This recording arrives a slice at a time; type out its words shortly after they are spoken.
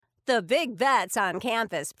the Big Bets on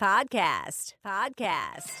Campus podcast. All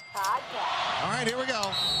right, here we go.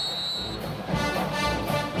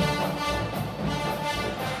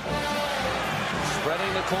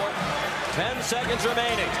 Spreading the court. 10 seconds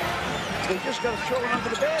remaining. They just got to throw it under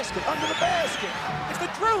the basket. It's the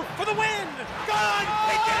truth for the win. Gone.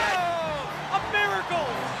 They did it. A miracle.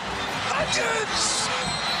 Legends.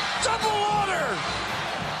 Double order.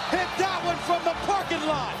 Hit that one from the parking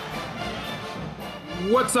lot.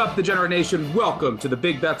 What's up, Degenerate Nation? Welcome to the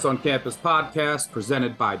Big Bets on Campus podcast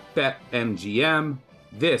presented by BetMGM.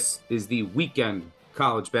 This is the weekend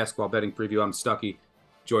college basketball betting preview. I'm Stuckey.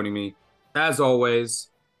 Joining me, as always,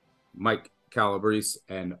 Mike Calabrese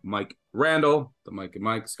and Mike Randall. The Mike and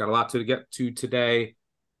Mike's got a lot to get to today.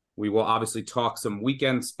 We will obviously talk some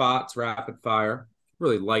weekend spots, rapid fire,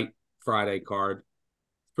 really light Friday card.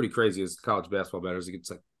 It's pretty crazy as college basketball bettors. It gets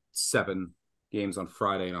like 7 games on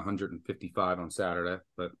Friday and 155 on Saturday,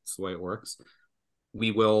 but it's the way it works.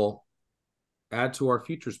 We will add to our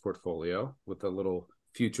futures portfolio with a little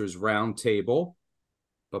futures round table.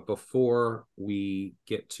 But before we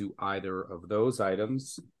get to either of those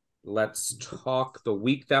items, let's talk the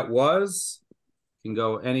week that was. Can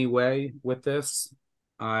go any way with this.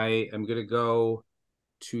 I am going to go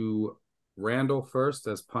to Randall first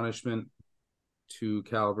as punishment to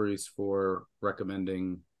Calabrese for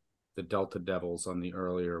recommending the Delta Devils on the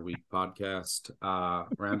earlier week podcast.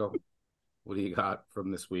 Randall, what do you got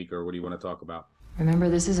from this week, or what do you want to talk about? Remember,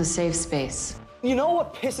 this is a safe space. You know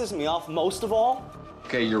what pisses me off most of all?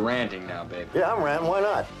 Okay, you're ranting now, baby. Yeah, I'm ranting. Why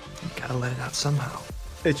not? Gotta let it out somehow.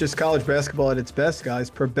 It's just college basketball at its best, guys.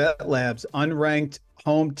 Per Bet Labs, unranked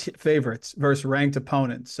home favorites versus ranked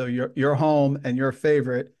opponents. So your home and your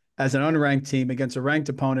favorite as an unranked team against a ranked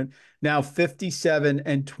opponent. Now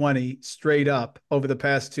 57-20 straight up over the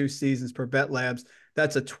past 2 seasons per Bet Labs.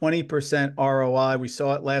 That's a 20% ROI. We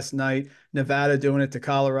saw it last night. Nevada doing it to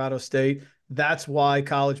Colorado State. That's why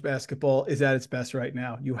college basketball is at its best right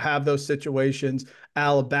now. You have those situations.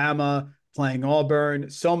 Alabama playing Auburn,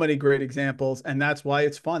 so many great examples, and that's why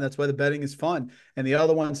it's fun. That's why the betting is fun. And the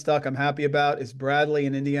other one I'm happy about is Bradley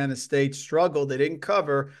and Indiana State struggled. They didn't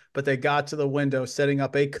cover, but they got to the window, setting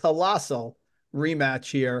up a colossal rematch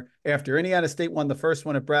here after Indiana State won the first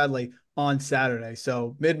one at Bradley on Saturday.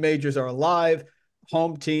 So mid-majors are alive.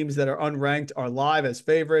 Home teams that are unranked are live as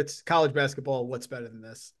favorites. College basketball, what's better than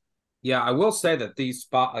this? Yeah, I will say that these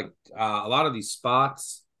a lot of these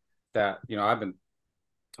spots that, I've been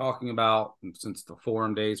talking about since the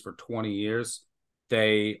forum days for 20 years,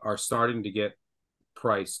 they are starting to get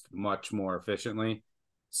priced much more efficiently.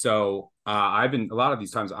 So a lot of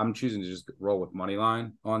these times I'm choosing to just roll with money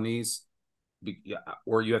line on these,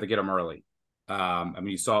 or you have to get them early.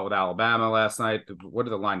 You saw it with Alabama last night. What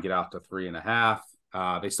did the line get out to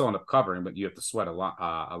 3.5? They still end up covering, but you have to sweat a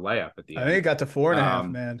layup at the end. I think it got to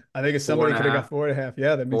 4.5, man. I think if somebody could have got 4.5.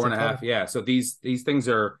 Yeah, that means 4.5. Yeah. So these things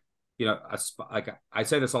are, like I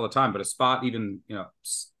say this all the time, but a spot even,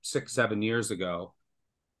 6-7 years ago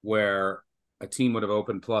where a team would have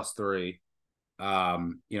opened +3,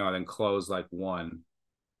 and then closed like 1,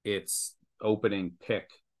 it's opening pick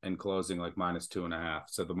and closing like -2.5.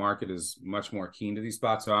 So the market is much more keen to these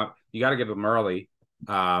spots. So you got to give them early,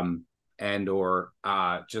 and or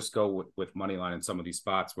just go with money line in some of these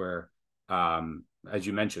spots where, as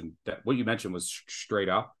you mentioned, that what you mentioned was straight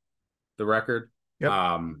up the record. Yep.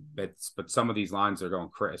 But some of these lines are going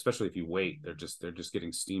crazy, especially if you wait. They're just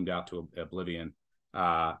getting steamed out to oblivion.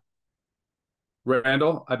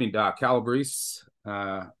 Randall, Calabrese,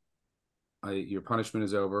 your punishment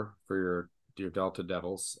is over for your Delta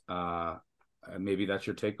Devils. Maybe that's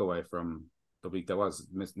your takeaway from the week that was.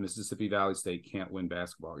 Mississippi Valley State can't win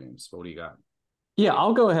basketball games. What do you got? Yeah,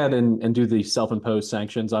 I'll go ahead and do the self-imposed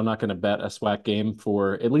sanctions. I'm not going to bet a SWAC game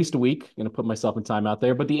for at least a week. Going to put myself in time out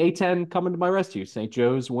there. But the A-10 coming to my rescue. St.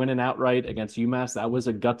 Joe's winning outright against UMass. That was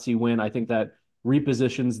a gutsy win. I think that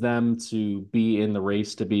repositions them to be in the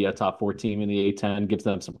race to be a top 4 team in the A-10, gives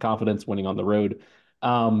them some confidence winning on the road.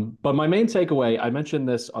 But my main takeaway, I mentioned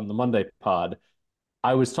this on the Monday pod.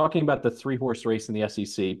 I was talking about the 3-horse race in the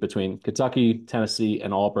SEC between Kentucky, Tennessee,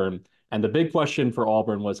 and Auburn. And the big question for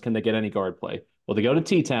Auburn was, can they get any guard play? Well, they go to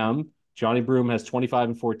T-Town. Johnny Broome has 25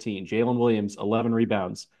 and 14. Jalen Williams, 11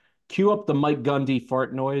 rebounds. Cue up the Mike Gundy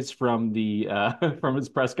fart noise from the from his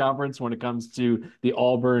press conference when it comes to the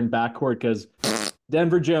Auburn backcourt, because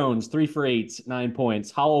Denver Jones, 3 for 8, 9 points.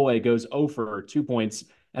 Holloway goes 0 for 2 points.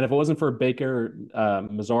 And if it wasn't for Baker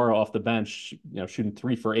Mazzaro off the bench, shooting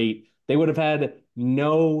 3 for 8, they would have had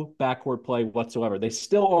no backcourt play whatsoever. They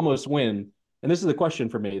still almost win. And this is the question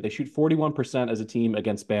for me. They shoot 41% as a team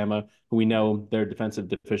against Bama, who we know their defensive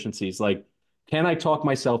deficiencies. Like, Can I talk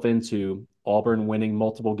myself into Auburn winning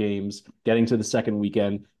multiple games, getting to the second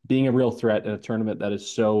weekend, being a real threat in a tournament that is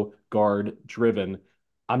so guard driven?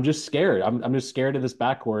 I'm just scared. I'm just scared of this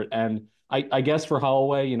backcourt. And I guess for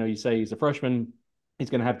Holloway, you say he's a freshman, he's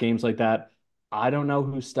going to have games like that. I don't know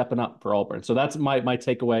who's stepping up for Auburn. So that's my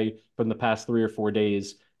takeaway from the past 3 or 4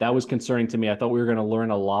 days. That was concerning to me. I thought we were going to learn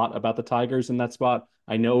a lot about the Tigers in that spot.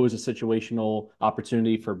 I know it was a situational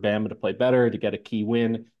opportunity for Bama to play better, to get a key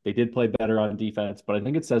win. They did play better on defense, but I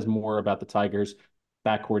think it says more about the Tigers'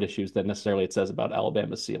 backcourt issues than necessarily it says about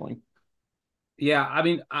Alabama's ceiling. Yeah, I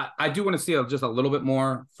mean, I do want to see just a little bit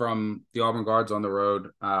more from the Auburn guards on the road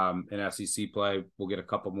in SEC play. We'll get a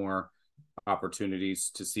couple more opportunities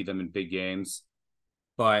to see them in big games.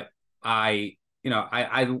 But I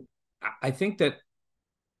think that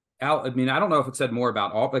I don't know if it said more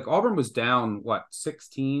about Auburn. Like Auburn was down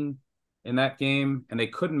 16 in that game, and they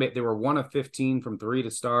couldn't make. They were 1 of 15 from 3 to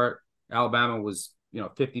start. Alabama was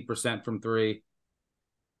 50% from 3.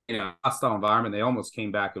 Hostile environment. They almost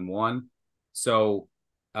came back and won. So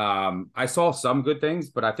I saw some good things,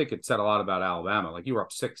 but I think it said a lot about Alabama. Like you were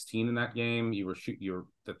up 16 in that game. You were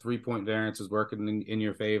the 3-point variance was working in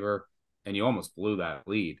your favor, and you almost blew that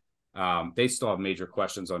lead. They still have major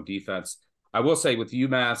questions on defense. I will say with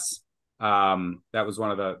UMass, that was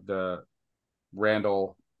one of the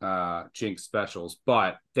Randall Jinx specials,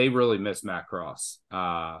 but they really missed Matt Cross.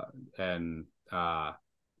 And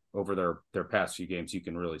over their past few games, you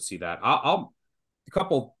can really see that. A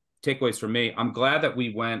couple takeaways from me. I'm glad that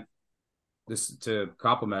we went this to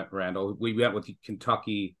compliment Randall. We went with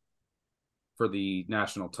Kentucky for the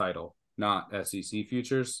national title, not SEC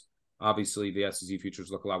futures. Obviously, the SEC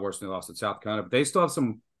futures look a lot worse than they lost at South Carolina, but they still have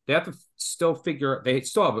some. They have to still they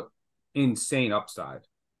still have insane upside.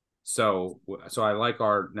 So I like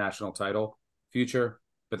our national title future,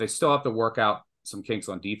 but they still have to work out some kinks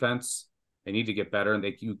on defense. They need to get better, and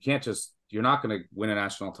you're not going to win a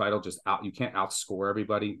national title you can't outscore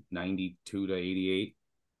everybody 92 to 88.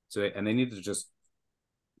 So they need to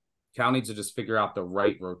Cal needs to just figure out the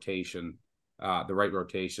right rotations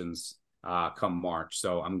come March.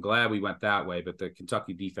 So I'm glad we went that way, but the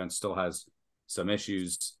Kentucky defense still has some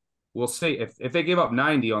issues. We'll see if they give up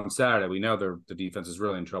 90 on Saturday. We know the defense is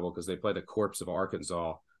really in trouble because they play the corpse of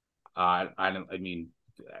Arkansas.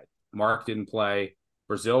 Mark didn't play.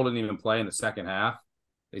 Brazil didn't even play in the second half.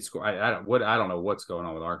 They score. I don't know what's going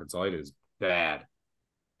on with Arkansas. It is bad.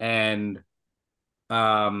 And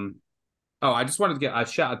I just wanted to get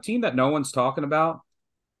a team that no one's talking about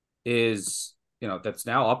is that's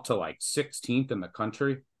now up to like 16th in the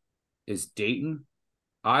country is Dayton.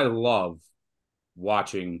 I love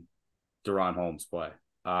watching Deron Holmes play.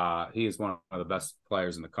 He is one of the best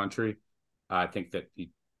players in the country. I think that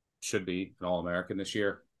he should be an All-American this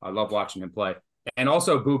year. I love watching him play. And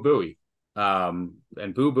also Boo Buie.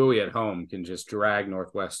 And Boo Buie at home can just drag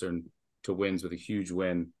Northwestern to wins with a huge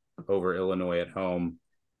win over Illinois at home.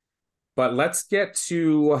 But let's get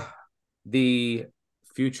to the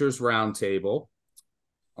Futures Roundtable.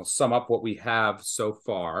 I'll sum up what we have so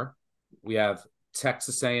far. We have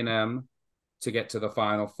Texas A&M to get to the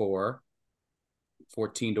Final Four,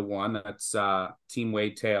 14-1. That's Team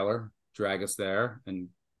Wade Taylor, drag us there and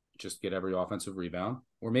just get every offensive rebound.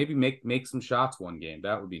 Or maybe make some shots one game.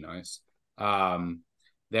 That would be nice.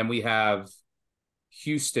 Then we have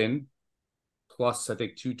Houston plus, I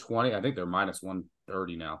think, 220. I think they're minus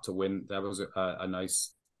 130 now to win. That was a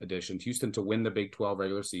nice addition. Houston to win the Big 12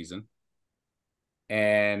 regular season.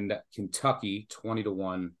 And Kentucky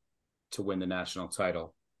 20-1 to win the national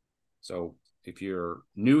title. So if you're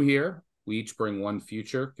new here, we each bring one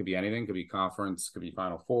future. Could be anything. Could be conference. Could be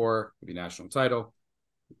Final Four. Could be national title.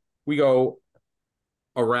 We go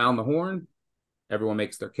around the horn. Everyone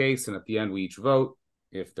makes their case, and at the end, we each vote.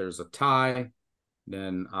 If there's a tie,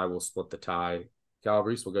 then I will split the tie.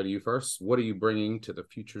 Calabrese, we'll go to you first. What are you bringing to the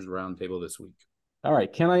Futures Roundtable this week? All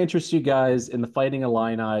right. Can I interest you guys in the Fighting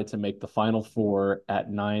Illini to make the Final Four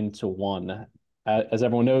at 9-1? As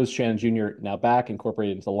everyone knows, Shannon Jr. now back,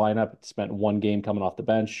 incorporated into the lineup, spent one game coming off the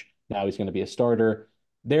bench. Now he's going to be a starter.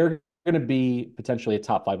 They're going to be potentially a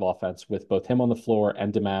top 5 offense with both him on the floor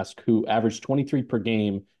and Damask, who averaged 23 per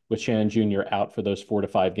game with Shannon Jr. out for those 4 to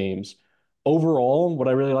 5 games. Overall, what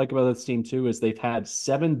I really like about this team, too, is they've had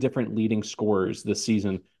 7 different leading scorers this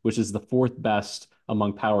season, which is the 4th best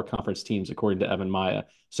among power conference teams, according to Evan Maya.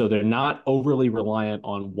 So they're not overly reliant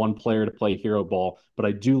on one player to play hero ball, but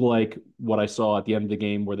I do like what I saw at the end of the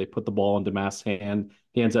game where they put the ball in Damask's hand.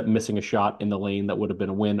 He ends up missing a shot in the lane that would have been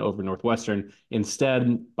a win over Northwestern.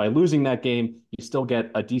 Instead, by losing that game, you still get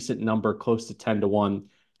a decent number, close to 10-1.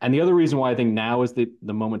 And the other reason why I think now is the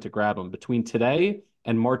moment to grab them. Between today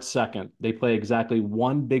and March 2nd, they play exactly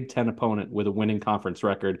one Big Ten opponent with a winning conference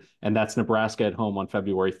record, and that's Nebraska at home on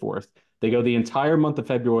February 4th. They go the entire month of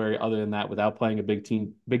February, other than that, without playing a Big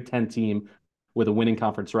Ten team with a winning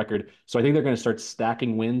conference record. So I think they're going to start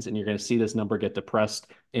stacking wins, and you're going to see this number get depressed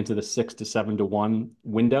into the 6 to 7 to 1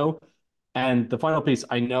 window. And the final piece,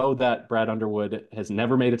 I know that Brad Underwood has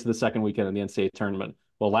never made it to the second weekend in the NCAA tournament.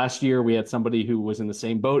 Well, last year we had somebody who was in the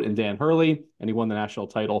same boat in Dan Hurley, and he won the national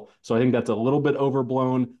title. So I think that's a little bit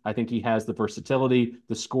overblown. I think he has the versatility,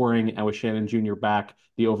 the scoring, and with Shannon Jr. back,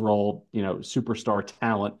 the overall, superstar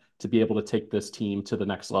talent to be able to take this team to the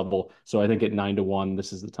next level. So I think at 9 to 1,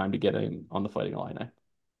 this is the time to get in on the Fighting Illini.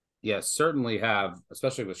 Yes, certainly have,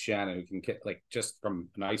 especially with Shannon, who can get, just from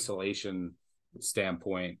an isolation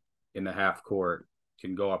standpoint in the half court,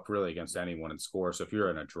 can go up really against anyone and score. So if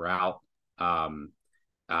you're in a drought,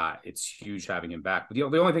 it's huge having him back. But the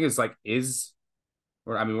only thing is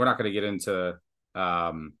we're not going to get into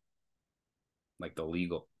all the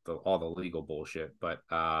legal bullshit, but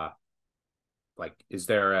is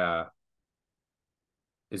there a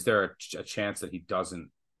chance that he doesn't,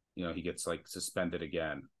 he gets suspended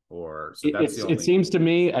again? Or so it seems to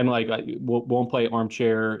me, and won't play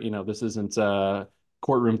armchair, this isn't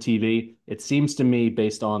courtroom TV. It seems to me,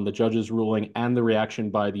 based on the judge's ruling and the reaction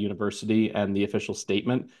by the university and the official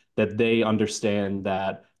statement, that they understand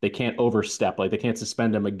that they can't overstep. They can't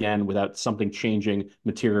suspend him again without something changing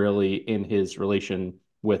materially in his relation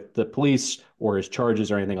with the police or his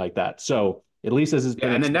charges or anything like that. So at least as has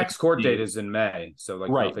been. And the next court date is in May. So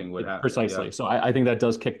nothing would happen. Precisely. Yeah. So I think that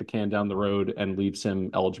does kick the can down the road and leaves him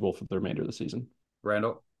eligible for the remainder of the season.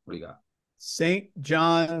 Randall, what do you got? St.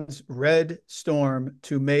 John's Red Storm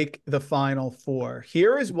to make the Final Four.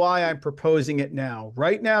 Here is why I'm proposing it now.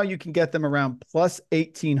 Right now, you can get them around plus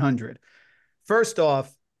 1,800. First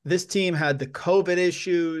off, this team had the COVID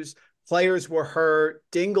issues. Players were hurt.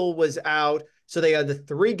 Dingle was out. So they had the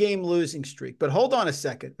 3-game losing streak. But hold on a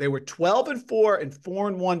second. They were 12-4 and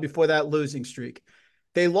 4-1 before that losing streak.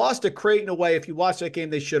 They lost to Creighton away. If you watch that game,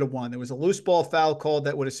 they should have won. There was a loose ball foul called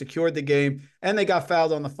that would have secured the game, and they got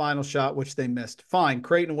fouled on the final shot, which they missed. Fine.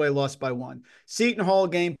 Creighton away lost by 1. Seton Hall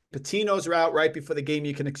game, Patinos are out right before the game.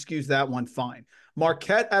 You can excuse that one. Fine.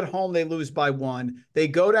 Marquette at home, they lose by 1. They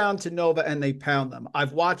go down to Nova and they pound them.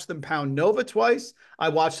 I've watched them pound Nova twice. I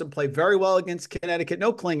watched them play very well against Connecticut.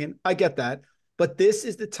 No clinging. I get that. But this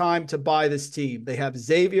is the time to buy this team. They have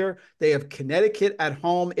Xavier. They have Connecticut at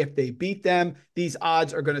home. If they beat them, these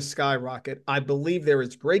odds are going to skyrocket. I believe there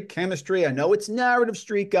is great chemistry. I know it's narrative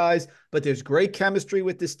street, guys, but there's great chemistry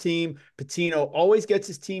with this team. Pitino always gets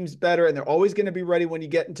his teams better, and they're always going to be ready when you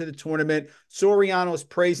get into the tournament. Soriano's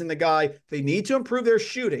praising the guy. They need to improve their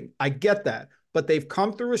shooting. I get that. But they've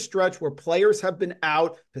come through a stretch where players have been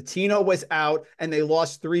out. Pitino was out, and they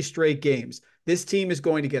lost 3 straight games. This team is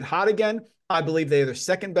going to get hot again. I believe they are the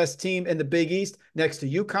second best team in the Big East, next to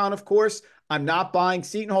UConn, of course. I'm not buying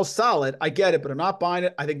Seton Hall solid. I get it, but I'm not buying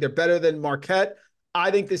it. I think they're better than Marquette.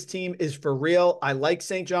 I think this team is for real. I like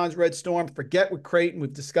St. John's Red Storm. Forget with Creighton.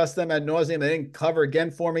 We've discussed them ad nauseum. They didn't cover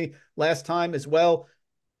again for me last time as well.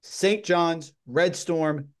 St. John's Red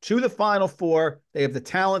Storm to the Final Four. They have the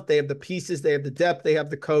talent. They have the pieces. They have the depth. They have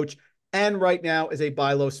the coach. And right now is a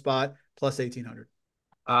buy low spot, plus 1,800.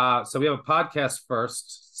 So we have a podcast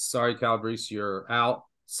first. Sorry, Calabrese, you're out.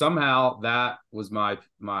 Somehow that was my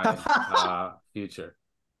future.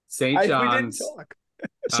 St. John's.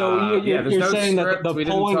 So you're saying that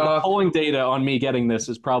the polling data on me getting this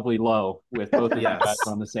is probably low with both of you guys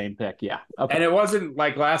on the same pick. Yeah. Okay. And it wasn't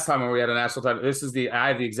like last time when we had a national title. I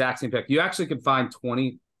have the exact same pick. You actually could find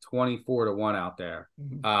 24 to 1 out there.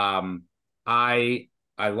 Mm-hmm.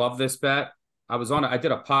 I love this bet. I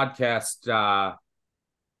did a podcast.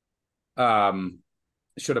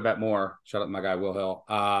 Should have bet more. Shout out to my guy Will Hill.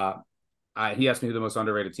 He asked me who the most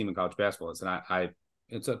underrated team in college basketball is, and I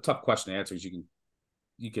it's a tough question to answer because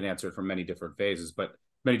you can answer it from many different phases, but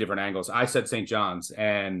many different angles. I said St. John's,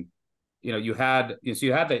 and you had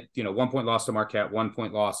that 1 point loss to Marquette, 1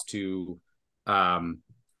 point loss to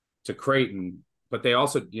Creighton, but they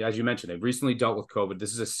also, as you mentioned, they've recently dealt with COVID.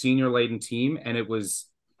 This is a senior laden team, and it was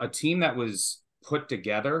a team that was put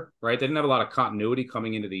together, right? They didn't have a lot of continuity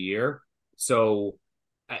coming into the year. So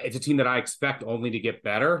it's a team that I expect only to get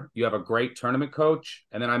better. You have a great tournament coach.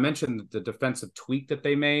 And then I mentioned the defensive tweak that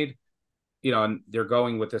they made, and they're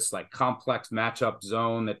going with this complex matchup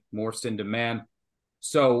zone that morphs into man.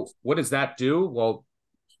 So what does that do? Well,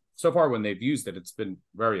 so far when they've used it, it's been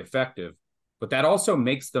very effective, but that also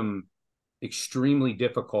makes them extremely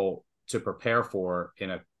difficult to prepare for in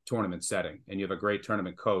a tournament setting. And you have a great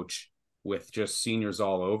tournament coach with just seniors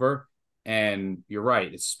all over. And you're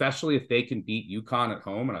right, especially if they can beat UConn at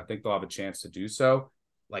home, and I think they'll have a chance to do so.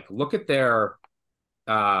 Like, look at their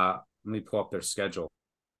let me pull up their schedule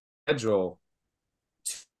to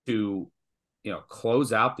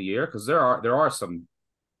close out the year, because there are some.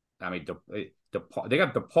 I mean, DePaul, they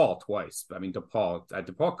got DePaul twice. I mean,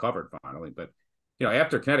 DePaul covered finally, but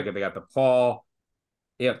after Connecticut, they got DePaul.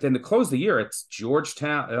 Yeah, then to close the year, it's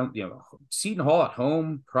Georgetown, Seton Hall at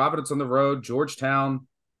home, Providence on the road, Georgetown,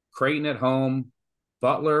 Creighton at home,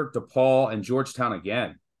 Butler, DePaul, and Georgetown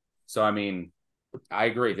again. So, I mean, I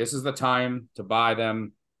agree. This is the time to buy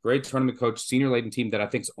them. Great tournament coach, senior laden team that I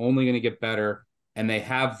think is only going to get better. And they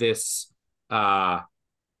have this, another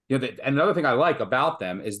thing I like about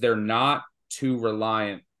them is they're not too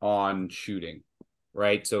reliant on shooting,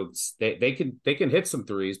 right? So they can hit some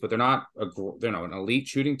threes, but they're not an elite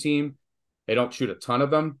shooting team. They don't shoot a ton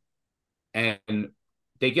of them, and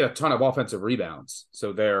they get a ton of offensive rebounds.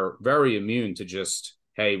 So they're very immune to just,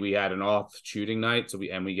 hey, we had an off shooting night, so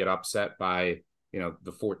we get upset by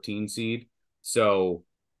the 14 seed. So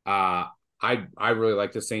I really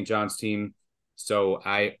like the St. John's team. So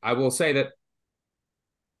I will say that,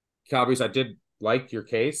 Calabrese, I did like your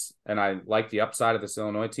case, and I like the upside of this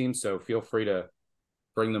Illinois team. So feel free to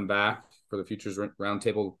bring them back for the Futures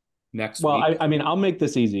Roundtable next week. Well, I mean, I'll make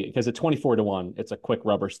this easy because at 24-1, it's a quick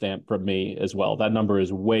rubber stamp from me as well. That number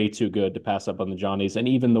is way too good to pass up on the Johnnies. And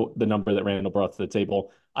even the number that Randall brought to the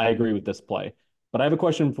table, I agree with this play. But I have a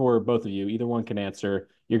question for both of you. Either one can answer.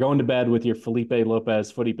 You're going to bed with your Felipe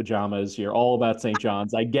Lopez footy pajamas. You're all about St.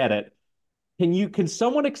 John's. I get it. Can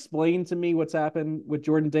someone explain to me what's happened with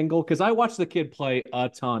Jordan Dingle? Because I watched the kid play a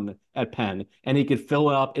ton at Penn, and he could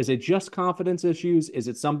fill it up. Is it just confidence issues? Is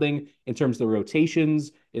it something in terms of the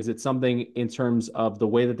rotations? Is it something in terms of the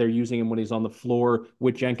way that they're using him when he's on the floor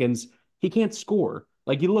with Jenkins? He can't score.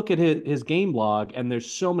 Like, you look at his game log, and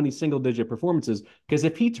there's so many single-digit performances. Because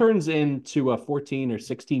if he turns into a 14 or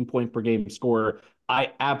 16 point per game scorer,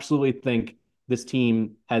 I absolutely think this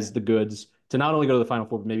team has the goods to not only go to the Final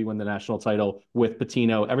Four, but maybe win the national title with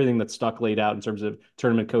Pitino. Everything that Stuck laid out in terms of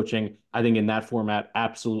tournament coaching, I think in that format,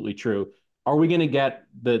 absolutely true. Are we going to get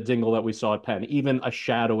the Dingle that we saw at Penn, even a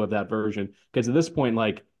shadow of that version? Because at this point,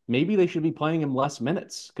 like, maybe they should be playing him less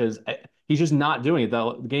minutes because he's just not doing it.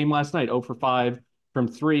 The game last night, 0 for 5 from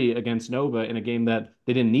 3 against Nova in a game that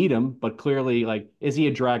they didn't need him, but clearly, like, is he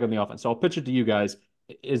a drag on the offense? So I'll pitch it to you guys.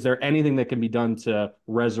 Is there anything that can be done to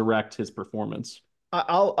resurrect his performance?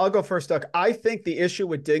 I'll go first, Doug. I think the issue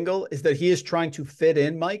with Dingle is that he is trying to fit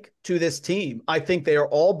in, Mike, to this team. I think they are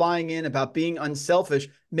all buying in about being unselfish,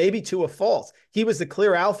 maybe to a fault. He was the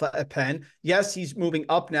clear alpha at Penn. Yes, he's moving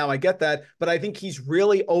up now. I get that. But I think he's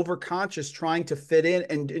really overconscious trying to fit in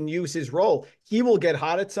and use his role. He will get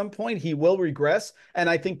hot at some point. He will regress. And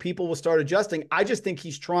I think people will start adjusting. I just think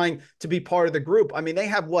he's trying to be part of the group. I mean, they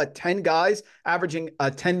have, 10 guys averaging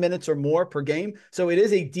 10 minutes or more per game. So it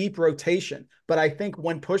is a deep rotation. But I think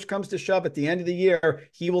when push comes to shove at the end of the year,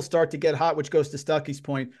 he will start to get hot, which goes to Stuckey's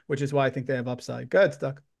point, which is why I think they have upside. Go ahead,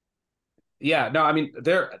 Stuck. Yeah, no, I mean,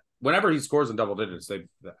 whenever he scores in double digits,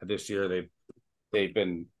 this year they've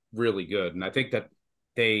been really good, and I think that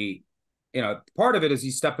they, part of it is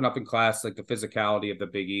he's stepping up in class, like the physicality of the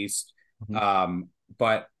Big East.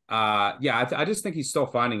 Mm-hmm. I just think he's still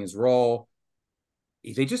finding his role.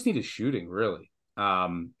 They just need his shooting, really,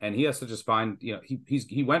 and he has to just find.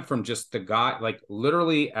 He went from just the guy, like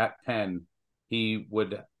literally at Penn, he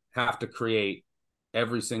would have to create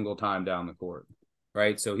every single time down the court.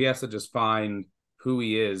 Right. So he has to just find who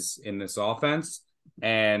he is in this offense.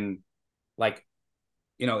 And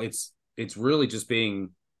it's really just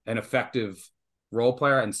being an effective role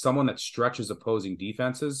player and someone that stretches opposing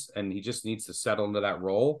defenses. And he just needs to settle into that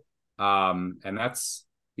role. And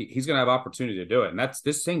he's going to have opportunity to do it. And that's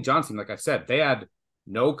this St. John's team. Like I said, they had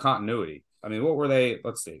no continuity. I mean, what were they?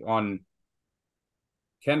 Let's see. On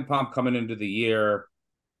Ken Pom coming into the year,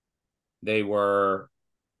 they were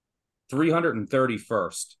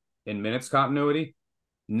 331st in minutes continuity,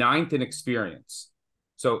 9th in experience.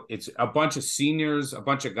 So it's a bunch of seniors, a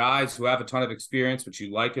bunch of guys who have a ton of experience, which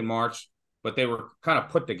you like in March, but they were kind of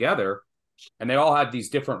put together and they all had these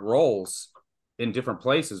different roles in different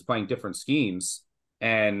places, playing different schemes.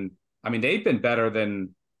 And I mean, they've been better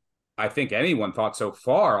than I think anyone thought so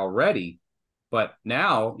far already. But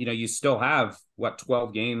now, you still have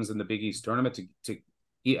 12 games in the Big East tournament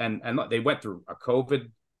and they went through a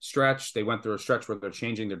COVID stretch. They went through a stretch where they're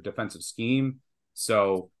changing their defensive scheme.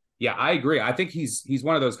 So yeah, I agree. I think he's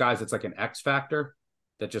one of those guys that's like an X factor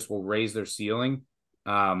that just will raise their ceiling.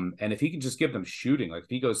 And if he can just give them shooting, like if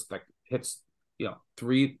he goes hits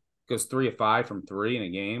 3 of 5 from 3 in a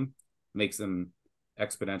game, makes them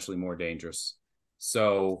exponentially more dangerous.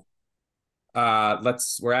 So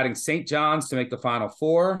we're adding St. John's to make the Final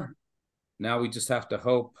Four. Now we just have to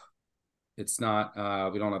hope it's not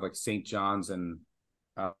we don't have like St. John's and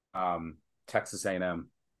Texas A&M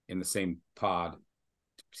in the same pod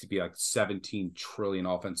to be like 17 trillion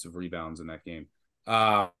offensive rebounds in that game.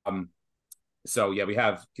 So yeah, we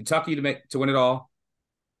have Kentucky to win it all,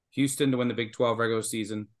 Houston to win the Big 12 regular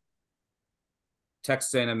season,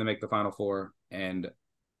 Texas A&M to make the Final Four, and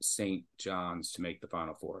St. John's to make the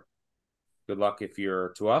Final Four. Good luck if you're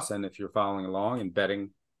to us, and if you're following along and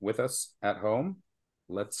betting with us at home.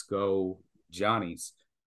 Let's go, Johnnies.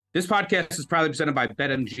 This podcast is proudly presented by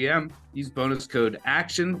BetMGM. Use bonus code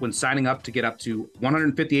ACTION when signing up to get up to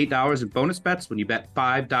 $158 in bonus bets when you bet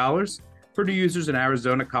 $5. For new users in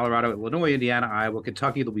Arizona, Colorado, Illinois, Indiana, Iowa,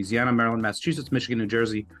 Kentucky, Louisiana, Maryland, Massachusetts, Michigan, New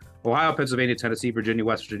Jersey, Ohio, Pennsylvania, Tennessee, Virginia,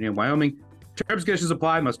 West Virginia, and Wyoming. Terms and conditions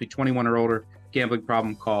apply. Must be 21 or older. Gambling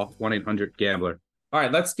problem? Call 1-800-GAMBLER. All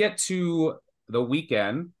right, let's get to the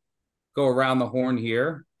weekend. Go around the horn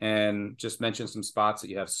here and just mention some spots that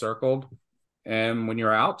you have circled. And when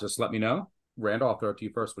you're out, just let me know. Randall, I'll throw it to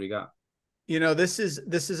you first. What do you got? You know, this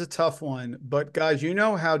is a tough one, but guys, you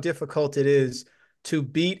know how difficult it is to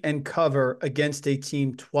beat and cover against a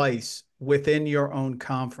team twice within your own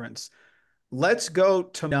conference. Let's go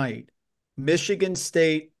tonight. Michigan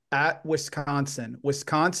State at Wisconsin.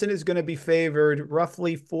 Wisconsin is going to be favored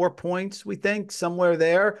roughly 4 points, we think, somewhere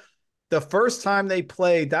there. The first time they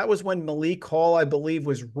played, that was when Malik Hall, I believe,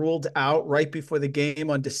 was ruled out right before the game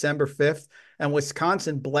on December 5th, and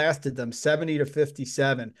Wisconsin blasted them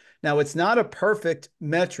 70-57. Now, it's not a perfect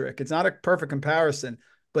metric. It's not a perfect comparison,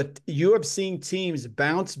 but you have seen teams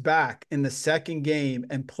bounce back in the second game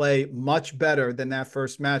and play much better than that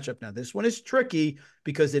first matchup. Now, this one is tricky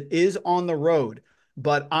because it is on the road,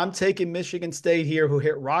 but I'm taking Michigan State here, who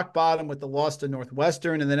hit rock bottom with the loss to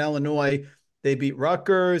Northwestern, and then Illinois. They beat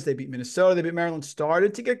Rutgers, they beat Minnesota, they beat Maryland,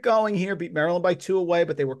 started to get going here, beat Maryland by 2 away,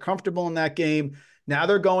 but they were comfortable in that game. Now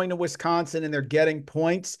they're going to Wisconsin and they're getting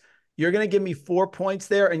points. You're going to give me 4 points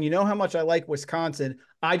there, and you know how much I like Wisconsin.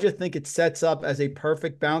 I just think it sets up as a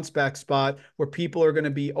perfect bounce back spot where people are going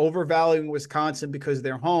to be overvaluing Wisconsin because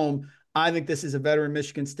they're home. I think this is a veteran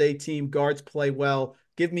Michigan State team. Guards play well.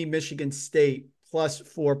 Give me Michigan State plus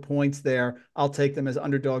 4 points there. I'll take them as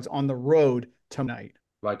underdogs on the road tonight.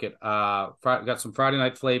 Like it. Got some Friday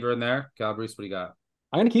night flavor in there. Calabrese, what do you got?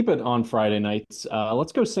 I'm going to keep it on Friday nights.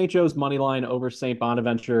 Let's go St. Joe's money line over St.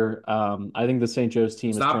 Bonaventure. I think the St. Joe's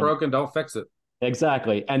team is not broken. Don't fix it.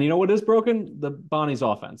 Exactly. And you know what is broken? The Bonnie's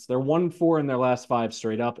offense. They're 1-4 in their last 5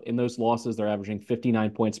 straight up. In those losses, they're averaging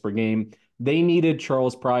 59 points per game. They needed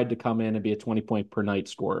Charles Pride to come in and be a 20-point per night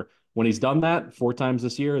scorer. When he's done that 4 times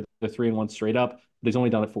this year, they're 3-1 straight up, but he's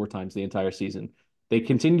only done it 4 times the entire season. They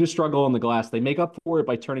continue to struggle on the glass. They make up for it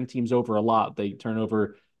by turning teams over a lot. They turn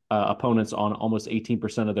over opponents on almost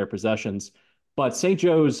 18% of their possessions. But St.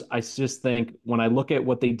 Joe's, I just think when I look at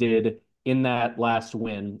what they did in that last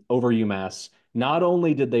win over UMass, not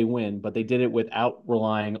only did they win, but they did it without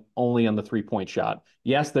relying only on the 3-point shot.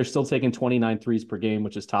 Yes, they're still taking 29 threes per game,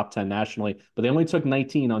 which is top 10 nationally, but they only took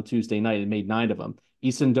 19 on Tuesday night and made 9 of them.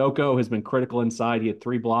 Easton Doko has been critical inside. He had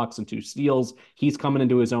 3 blocks and 2 steals. He's coming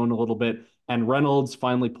into his own a little bit. And Reynolds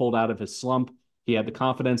finally pulled out of his slump. He had the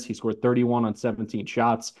confidence. He scored 31 on 17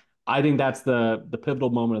 shots. I think that's the pivotal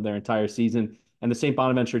moment of their entire season. And the St.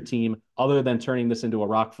 Bonaventure team, other than turning this into a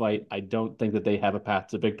rock fight, I don't think that they have a path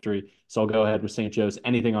to victory. So I'll go ahead with St. Joe's.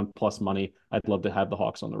 Anything on plus money, I'd love to have the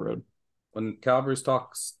Hawks on the road. When Calabrese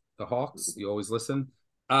talks the Hawks, you always listen.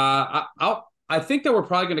 I think that we're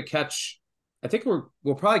probably going to catch. I think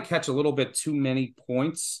we'll probably catch a little bit too many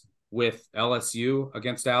points with LSU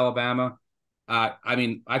against Alabama. I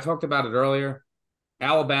mean, I talked about it earlier.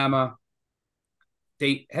 Alabama,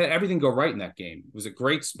 they had everything go right in that game. It was a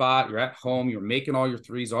great spot. You're at home. You're making all your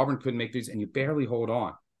threes. Auburn couldn't make threes, and you barely hold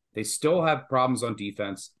on. They still have problems on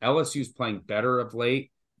defense. LSU's playing better of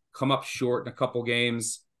late, come up short in a couple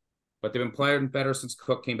games, but they've been playing better since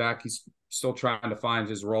Cook came back. He's still trying to find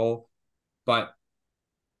his role, but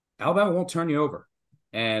Alabama won't turn you over.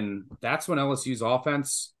 And that's when LSU's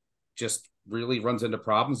offense just really runs into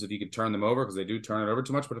problems if you can turn them over, because they do turn it over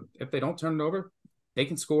too much. But if they don't turn it over, they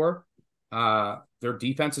can score. Their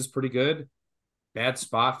defense is pretty good. Bad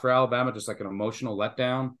spot for Alabama, just like an emotional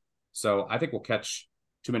letdown. So I think we'll catch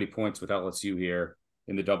too many points with LSU here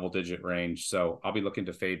in the double-digit range. So I'll be looking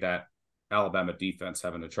to fade that Alabama defense,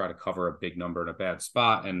 having to try to cover a big number in a bad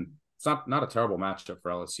spot. And it's not a terrible matchup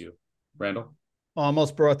for LSU. Randall?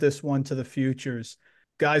 Almost brought this one to the futures.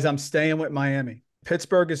 Guys, I'm staying with Miami.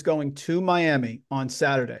 Pittsburgh is going to Miami on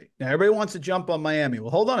Saturday. Now, everybody wants to jump on Miami.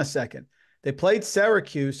 Well, hold on a second. They played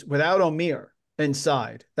Syracuse without Omier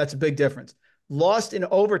inside. That's a big difference. Lost in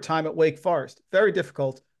overtime at Wake Forest. Very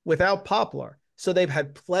difficult without Poplar. So they've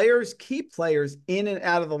had players, key players in and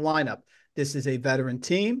out of the lineup. This is a veteran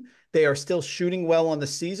team. They are still shooting well on the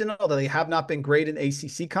season, although they have not been great in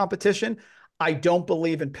ACC competition. I don't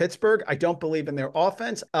believe in Pittsburgh. I don't believe in their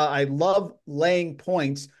offense. I love laying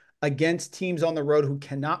points against teams on the road who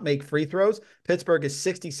cannot make free throws. Pittsburgh is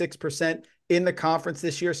 66% in the conference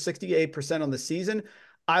this year, 68% on the season.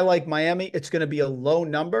 I like Miami. It's going to be a low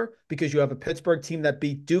number because you have a Pittsburgh team that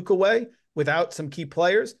beat Duke away without some key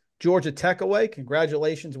players. Georgia Tech away.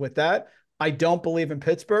 Congratulations with that. I don't believe in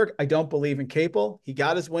Pittsburgh. I don't believe in Capel. He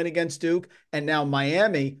got his win against Duke, and now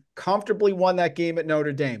Miami comfortably won that game at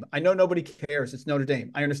Notre Dame. I know nobody cares. It's Notre Dame.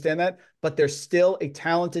 I understand that, but they're still a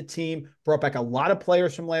talented team, brought back a lot of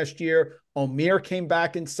players from last year. Omier came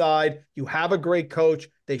back inside. You have a great coach.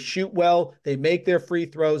 They shoot well. They make their free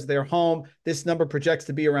throws. They're home. This number projects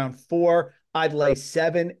to be around 4. I'd lay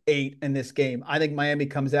 7, 8 in this game. I think Miami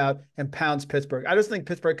comes out and pounds Pittsburgh. I just think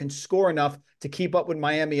Pittsburgh can score enough to keep up with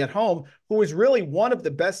Miami at home, who is really one of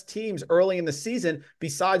the best teams early in the season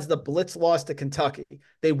besides the blitz loss to Kentucky.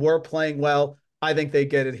 They were playing well. I think they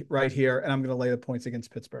get it right here, and I'm going to lay the points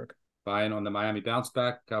against Pittsburgh. Buying on the Miami bounce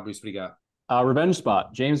back. Cowboys, what do you got? Revenge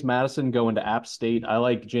spot. James Madison going to App State. I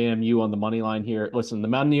like JMU on the money line here. Listen, the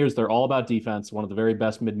Mountaineers, they're all about defense, one of the very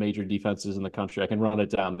best mid-major defenses in the country. I can run it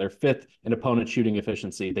down. They're 5th in opponent shooting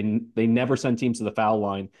efficiency. They never send teams to the foul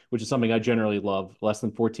line, which is something I generally love. Less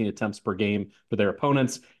than 14 attempts per game for their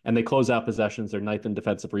opponents, and they close out possessions. They're 9th in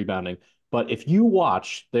defensive rebounding. But if you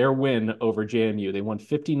watch their win over JMU, they won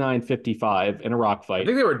 59-55 in a rock fight. I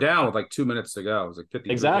think they were down with like 2 minutes to go. It was like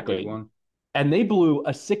 50. Exactly. 51. And they blew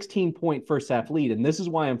a 16-point first-half lead, and this is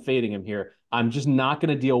why I'm fading him here. I'm just not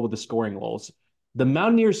going to deal with the scoring lulls. The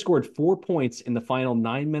Mountaineers scored 4 points in the final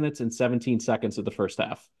 9 minutes and 17 seconds of the first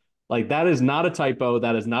half. Like, that is not a typo.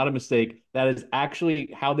 That is not a mistake. That is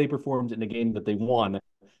actually how they performed in a game that they won.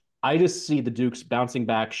 I just see the Dukes bouncing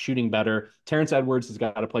back, shooting better. Terrence Edwards has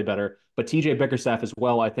got to play better. But TJ Bickerstaff as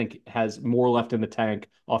well, I think, has more left in the tank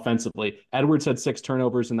offensively. Edwards had 6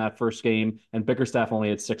 turnovers in that first game, and Bickerstaff only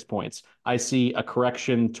had 6 points. I see a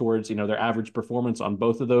correction towards, their average performance on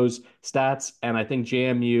both of those stats. And I think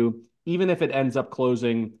JMU, even if it ends up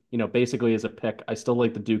closing, basically as a pick, I still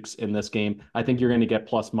like the Dukes in this game. I think you're going to get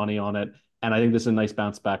plus money on it. And I think this is a nice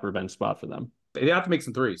bounce back revenge spot for them. They have to make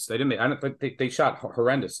some threes. They didn't. I don't think they shot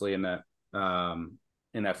horrendously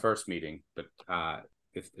in that first meeting. But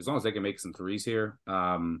as long as they can make some threes here,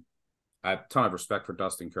 I have a ton of respect for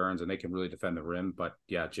Dustin Kearns, and they can really defend the rim. But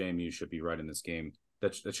yeah, JMU should be right in this game.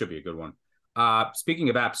 That should be a good one. Speaking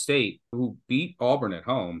of App State, who beat Auburn at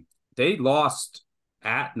home, they lost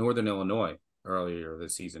at Northern Illinois earlier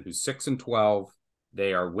this season, who's 6-12.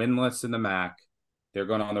 They are winless in the MAC. They're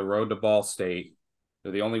going on the road to Ball State.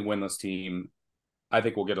 They're the only winless team. I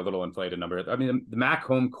think we'll get a little inflated number. I mean, the MAC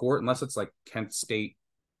home court, unless it's like Kent State,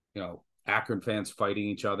 Akron fans fighting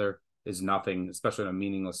each other, is nothing, especially in a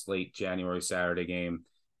meaningless late January Saturday game.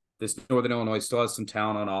 This Northern Illinois still has some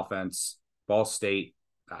talent on offense. Ball State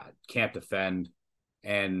can't defend.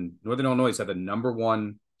 And Northern Illinois had the number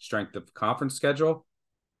 1 strength of conference schedule.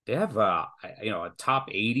 They have a top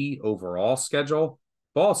 80 overall schedule.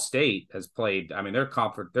 Ball State has played,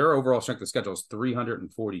 their overall strength of schedule is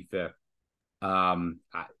 345th.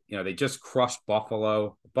 They just crushed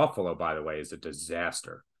Buffalo. Buffalo, by the way, is a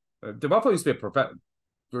disaster. The Buffalo used to be a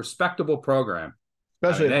respectable program.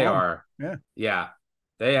 Especially they are. Yeah.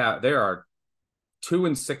 They are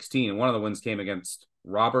 2-16, and one of the wins came against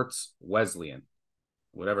Roberts Wesleyan,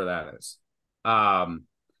 whatever that is.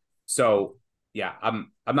 So yeah,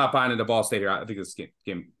 I'm not buying into Ball State here. I think this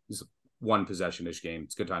game is one possession-ish game.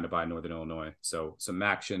 It's a good time to buy Northern Illinois. So some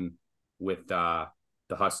action with the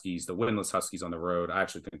Huskies, the winless Huskies on the road. I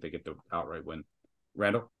actually think they get the outright win.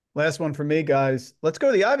 Randall? Last one for me, guys. Let's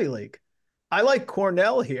go to the Ivy League. I like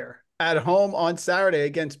Cornell here at home on Saturday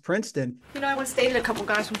against Princeton. I once dated a couple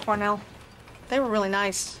guys from Cornell. They were really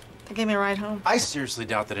nice. They gave me a ride home. I seriously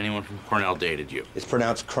doubt that anyone from Cornell dated you. It's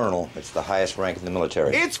pronounced Colonel. It's the highest rank in the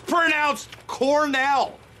military. It's pronounced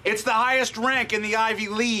Cornell. It's the highest rank in the Ivy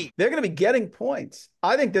League. They're going to be getting points.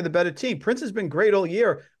 I think they're the better team. Prince has been great all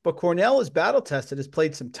year, but Cornell is battle-tested, has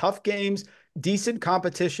played some tough games, decent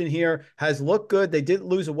competition here, has looked good. They did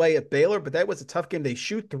lose away at Baylor, but that was a tough game. They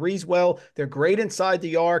shoot threes well. They're great inside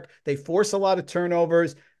the arc. They force a lot of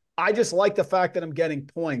turnovers. I just like the fact that I'm getting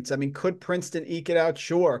points. I mean, could Princeton eke it out?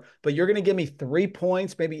 Sure. But you're going to give me 3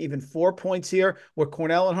 points, maybe even 4 points here with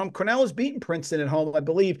Cornell at home. Cornell has beaten Princeton at home, I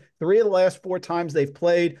believe, 3 of the last 4 times they've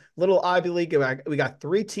played. Little Ivy League. We got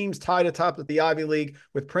 3 teams tied atop of the Ivy League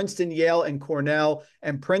with Princeton, Yale, and Cornell.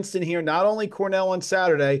 And Princeton here, not only Cornell on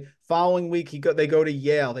Saturday, following week they go to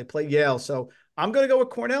Yale. They play Yale. So I'm going to go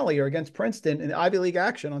with Cornell here against Princeton in Ivy League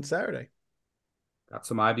action on Saturday. Got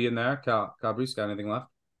some Ivy in there. Calabrese, got anything left?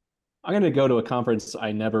 I'm going to go to a conference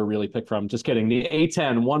I never really picked from. Just kidding. The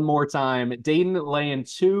A10 one more time. Dayton laying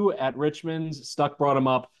 2 at Richmond. Stuck brought him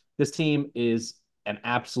up. This team is an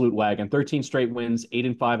absolute wagon. 13 straight wins,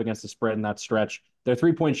 8-5 against the spread in that stretch. Their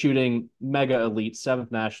 3-point shooting, mega elite,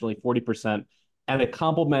 7th nationally, 40%. And it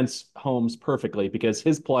complements Holmes perfectly because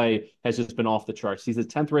his play has just been off the charts. He's the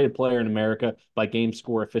 10th rated player in America by game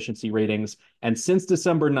score efficiency ratings. And since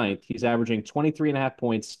December 9th, he's averaging 23.5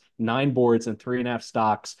 points, 9 boards, and 3.5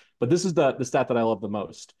 stocks. But this is the stat that I love the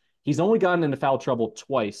most. He's only gotten into foul trouble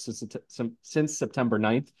twice since September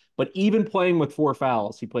 9th. But even playing with 4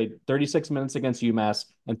 fouls, he played 36 minutes against UMass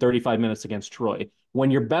and 35 minutes against Troy.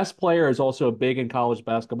 When your best player is also big in college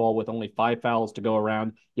basketball with only 5 fouls to go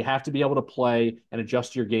around, you have to be able to play and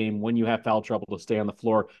adjust your game when you have foul trouble to stay on the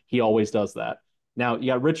floor. He always does that. Now,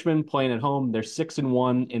 you got Richmond playing at home. They're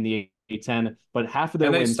 6-1 in the A10, but half of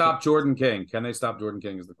their wins... Can they stop Jordan King? Can they stop Jordan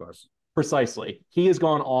King is the question. Precisely. He has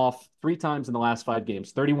gone off 3 times in the last 5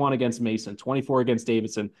 games, 31 against Mason, 24 against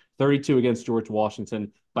Davidson, 32 against George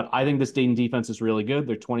Washington. But I think this Dayton defense is really good.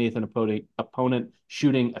 They're 20th in opponent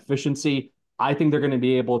shooting efficiency. I think they're going to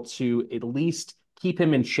be able to at least keep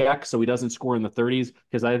him in check so he doesn't score in the 30s,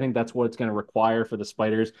 because I think that's what it's going to require for the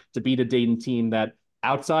Spiders to beat a Dayton team that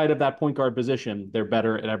outside of that point guard position, they're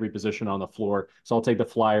better at every position on the floor. So I'll take the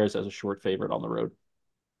Flyers as a short favorite on the road.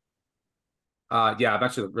 Yeah, I'm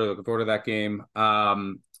actually really looking forward to that game.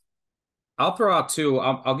 I'll throw out 2.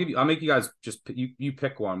 I'll make you guys just you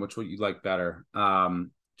pick one, which would you like better?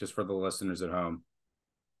 Just for the listeners at home.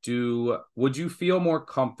 Would you feel more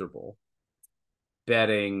comfortable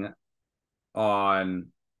betting on,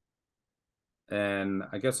 and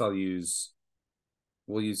I guess we'll use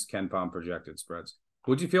KenPom projected spreads.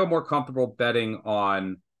 Would you feel more comfortable betting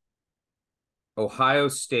on Ohio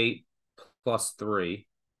State +3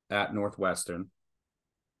 at Northwestern?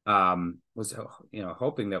 Was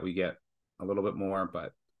hoping that we get a little bit more,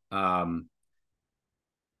 but after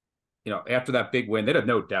that big win, they had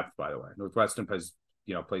no depth, by the way. Northwestern plays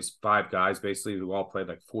 5 guys basically who all played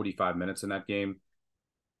like 45 minutes in that game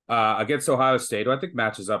against Ohio State, who I think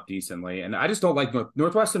matches up decently. And I just don't like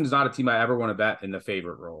Northwestern is not a team I ever want to bet in the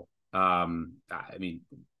favorite role. I mean,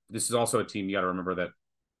 this is also a team you got to remember that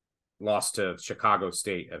lost to Chicago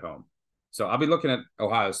State at home. So I'll be looking at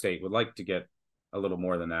Ohio State. Would like to get a little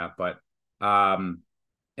more than that, but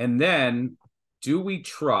and then do we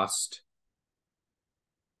trust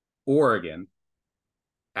Oregon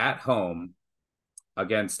at home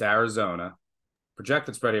against Arizona?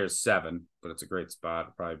 Projected spread here is 7, but it's a great spot.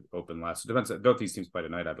 It'll probably open less. It depends. Both these teams play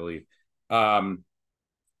tonight, I believe. I'm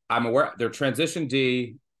aware their transition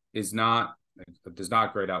D does not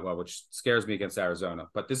grade out well, which scares me against Arizona.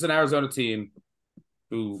 But this is an Arizona team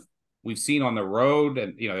who we've seen on the road,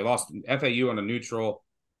 and they lost FAU on a neutral.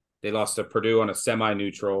 They lost to Purdue on a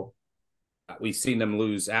semi-neutral. We've seen them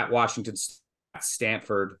lose at Washington, at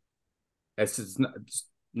Stanford. It's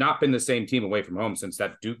not been the same team away from home since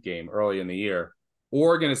that Duke game early in the year.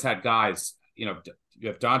 Oregon has had guys, you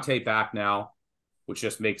have Dante back now, which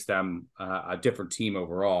just makes them a different team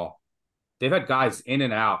overall. They've had guys in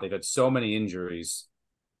and out. They've had so many injuries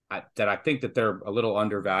that I think that they're a little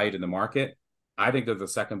undervalued in the market. I think they're the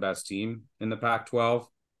second best team in the Pac-12.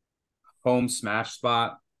 Home smash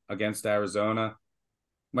spot against Arizona.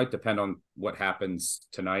 Might depend on what happens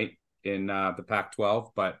tonight in the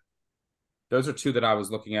Pac-12, but those are 2 that I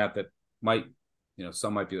was looking at that might,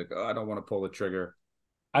 some might be like, oh, I don't want to pull the trigger.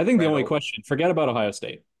 I think the only question, forget about Ohio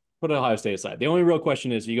State. Put Ohio State aside. The only real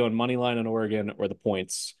question is, you go in money line on Oregon or the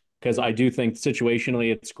points? Because I do think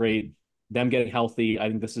situationally it's great. Them getting healthy, I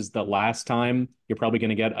think this is the last time you're probably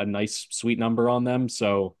going to get a nice sweet number on them.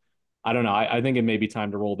 So I don't know. I think it may be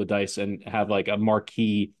time to roll the dice and have like a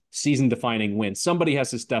marquee season-defining win. Somebody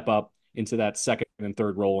has to step up into that second and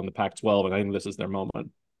third role in the Pac-12, and I think this is their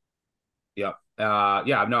moment. Yeah.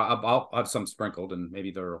 I'll have some sprinkled, and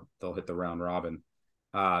maybe they'll hit the round robin,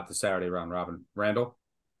 the Saturday round robin. Randall?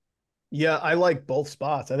 Yeah, I like both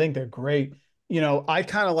spots. I think they're great. I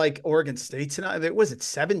kind of like Oregon State tonight. Was it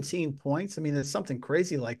 17 points? I mean, there's something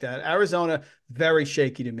crazy like that. Arizona, very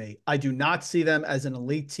shaky to me. I do not see them as an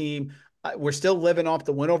elite team. We're still living off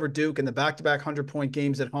the win over Duke and the back-to-back 100-point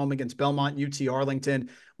games at home against Belmont, UT Arlington.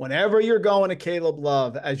 Whenever you're going to Caleb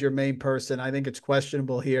Love as your main person, I think it's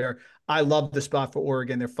questionable here. I love the spot for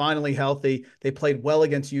Oregon. They're finally healthy. They played well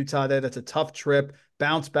against Utah there. That's a tough trip,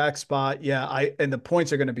 bounce-back spot. Yeah, and the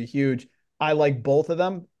points are going to be huge. I like both of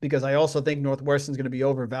them because I also think Northwestern's going to be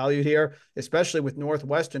overvalued here, especially with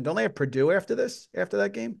Northwestern. Don't they have Purdue after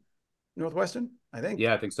that game? Northwestern, I think.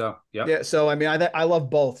 Yeah, I think so. Yep. Yeah. So, I mean, I love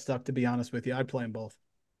both stuff, to be honest with you. I'd play them both.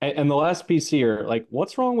 And the last piece here, like,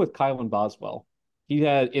 what's wrong with Kylan Boswell? He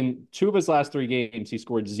had, in 2 of his last 3 games, he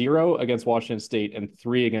scored 0 against Washington State and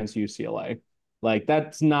 3 against UCLA. Like,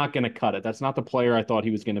 that's not going to cut it. That's not the player I thought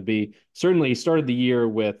he was going to be. Certainly, he started the year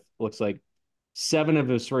with, looks like, 7 of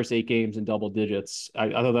his first 8 games in double digits. I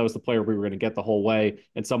thought that was the player we were going to get the whole way,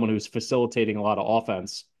 and someone who's facilitating a lot of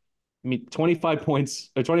offense. I mean, 25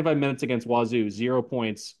 minutes against Wazoo, 0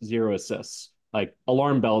 points, 0 assists. Like,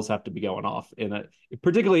 alarm bells have to be going off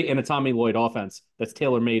particularly in a Tommy Lloyd offense that's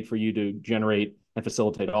tailor-made for you to generate and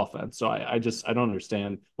facilitate offense. So I don't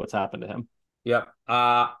understand what's happened to him. Yeah.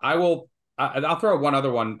 I'll throw one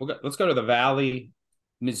other one. Let's go to the Valley.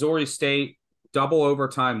 Missouri State, double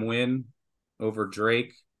overtime win over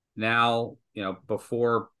Drake. Now,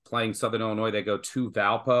 before playing Southern Illinois, they go to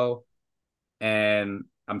Valpo. And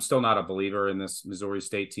I'm still not a believer in this Missouri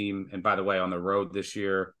State team. And by the way, on the road this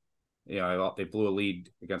year, they blew a lead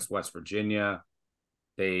against West Virginia.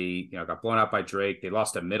 They, got blown out by Drake. They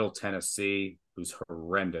lost to Middle Tennessee, who's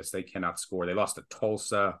horrendous. They cannot score. They lost to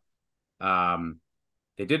Tulsa.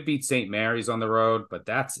 They did beat St. Mary's on the road, but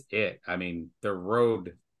that's it. I mean, their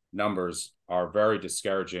road numbers are very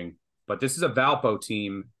discouraging. But this is a Valpo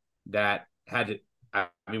team that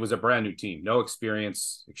was a brand new team, no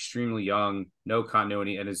experience, extremely young, no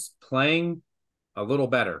continuity, and is playing a little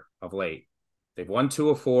better of late. They've won 2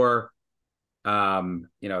 of 4. They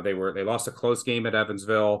lost a close game at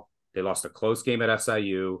Evansville. They lost a close game at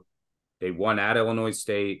SIU. They won at Illinois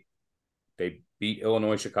State. They beat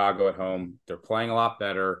Illinois Chicago at home. They're playing a lot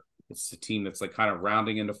better. It's a team that's like kind of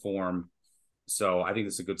rounding into form. So I think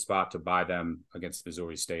it's a good spot to buy them against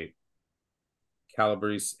Missouri State.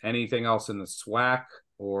 Calabrese, anything else in the SWAC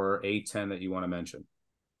or A10 that you want to mention?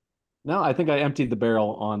 No, I think I emptied the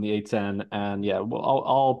barrel on the A10, and yeah, well,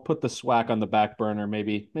 I'll put the SWAC on the back burner.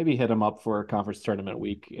 Maybe hit him up for a conference tournament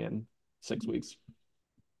week in 6 weeks.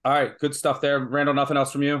 All right, good stuff there, Randall. Nothing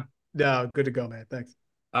else from you? No, good to go, man. Thanks.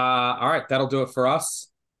 All right, that'll do it for us.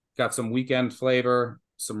 Got some weekend flavor,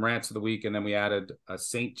 some rants of the week, and then we added a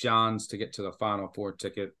St. John's to get to the Final Four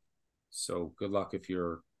ticket. So good luck if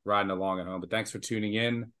you're riding along at home. But thanks for tuning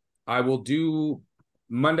in. I will do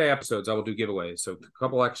Monday episodes. I will do giveaways. So a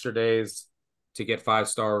couple extra days to get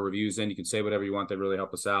 5-star reviews in. You can say whatever you want. They really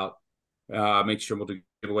help us out. Make sure we'll do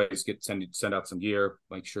giveaways, send out some gear.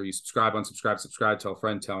 Make sure you subscribe, tell a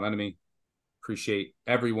friend, tell an enemy. Appreciate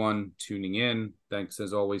everyone tuning in. Thanks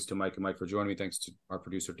as always to Mike and Mike for joining me. Thanks to our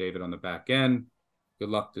producer David on the back end. Good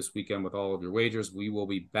luck this weekend with all of your wagers. We will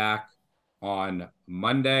be back on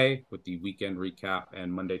Monday with the weekend recap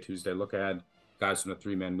and Monday, Tuesday look ahead. Guys from the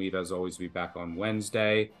 3-Man Weave, as always, will be back on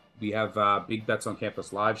Wednesday. We have Big Bets on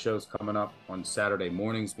Campus live shows coming up on Saturday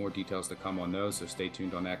mornings. More details to come on those, so stay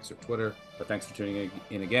tuned on X or Twitter. But thanks for tuning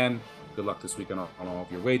in again. Good luck this weekend on all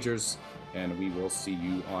of your wagers, and we will see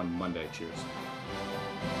you on Monday. Cheers.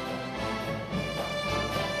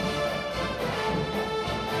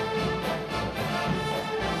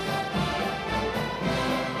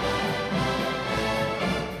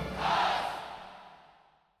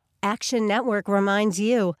 Action Network reminds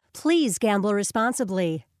you, please gamble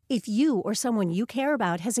responsibly. If you or someone you care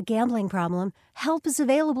about has a gambling problem, help is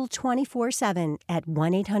available 24/7 at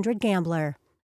 1-800-GAMBLER.